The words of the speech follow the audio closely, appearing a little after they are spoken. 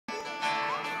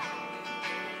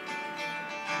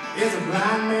There's a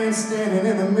blind man standing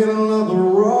in the middle of the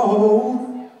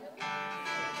road.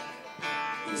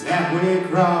 He's halfway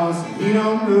across and he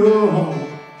don't know.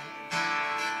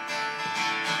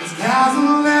 There's cows on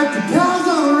the left and cows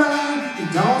on the right. He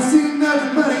don't see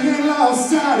nothing but he ain't lost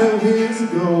sight of his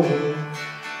goal.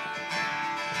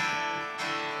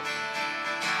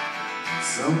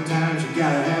 Sometimes you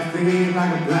gotta have faith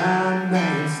like a blind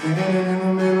man standing in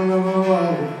the middle of the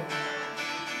road.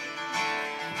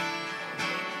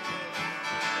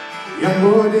 Young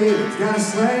boy David's got a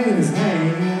sling in his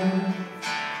hand.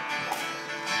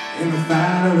 In the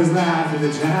fight of his life with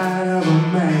the giant of a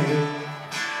man.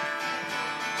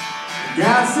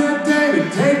 God said,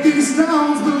 David, take these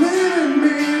stones, believe in me,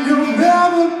 and you'll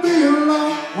never be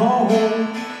alone.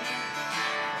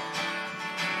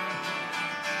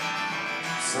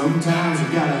 Sometimes you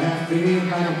gotta have faith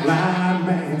like a blind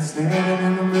man standing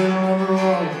in the middle of the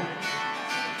road.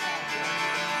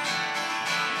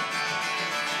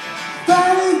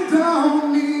 Faith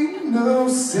don't need no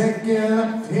second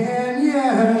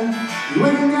opinion. You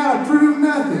ain't gotta prove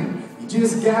nothing, you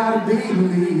just gotta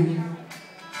believe.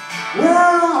 We're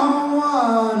all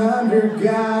one under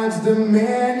God's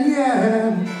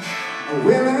dominion. A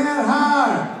willing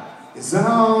heart is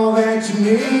all that you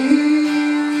need.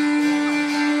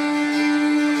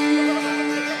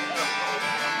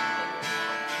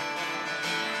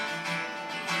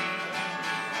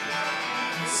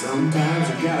 Sometimes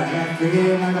you gotta have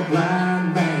faith like a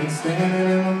blind man standing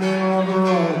in the middle of the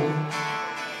road.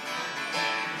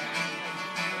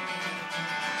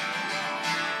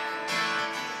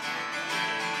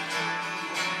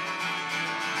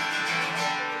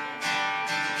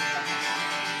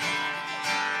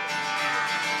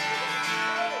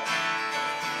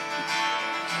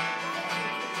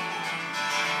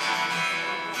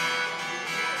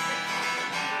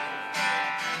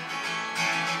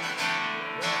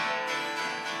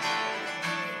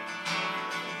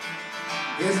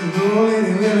 There's an old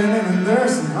lady living in a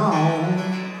nursing home,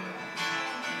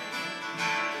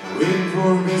 waiting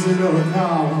for a visit or a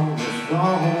call on the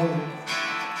phone.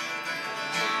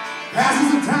 Passes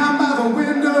the time by the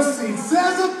window seat,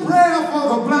 says a prayer for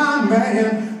the blind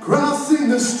man crossing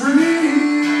the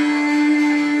street.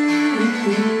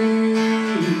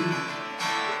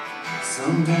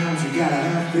 Sometimes you gotta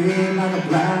have faith like a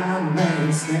blind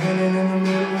man standing in the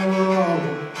middle of the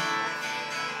road.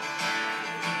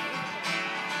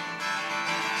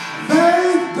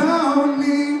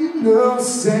 No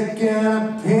second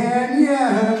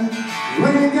opinion. You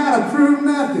ain't gotta prove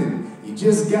nothing, you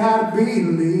just gotta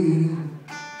believe.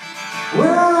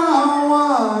 We're all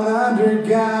one under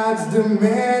God's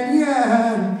dominion.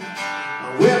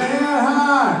 A willing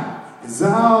heart is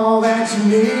all that you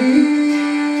need.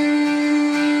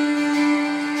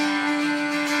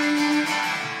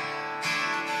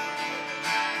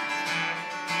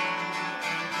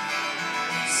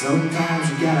 Sometimes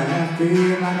you gotta have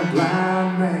faith like a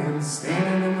blind man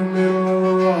standing in the middle of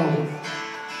the road.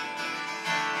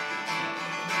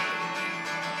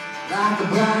 Like a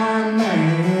blind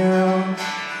man.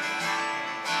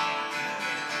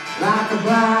 Like a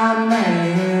blind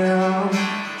man.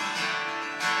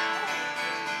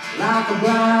 Like a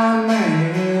blind man.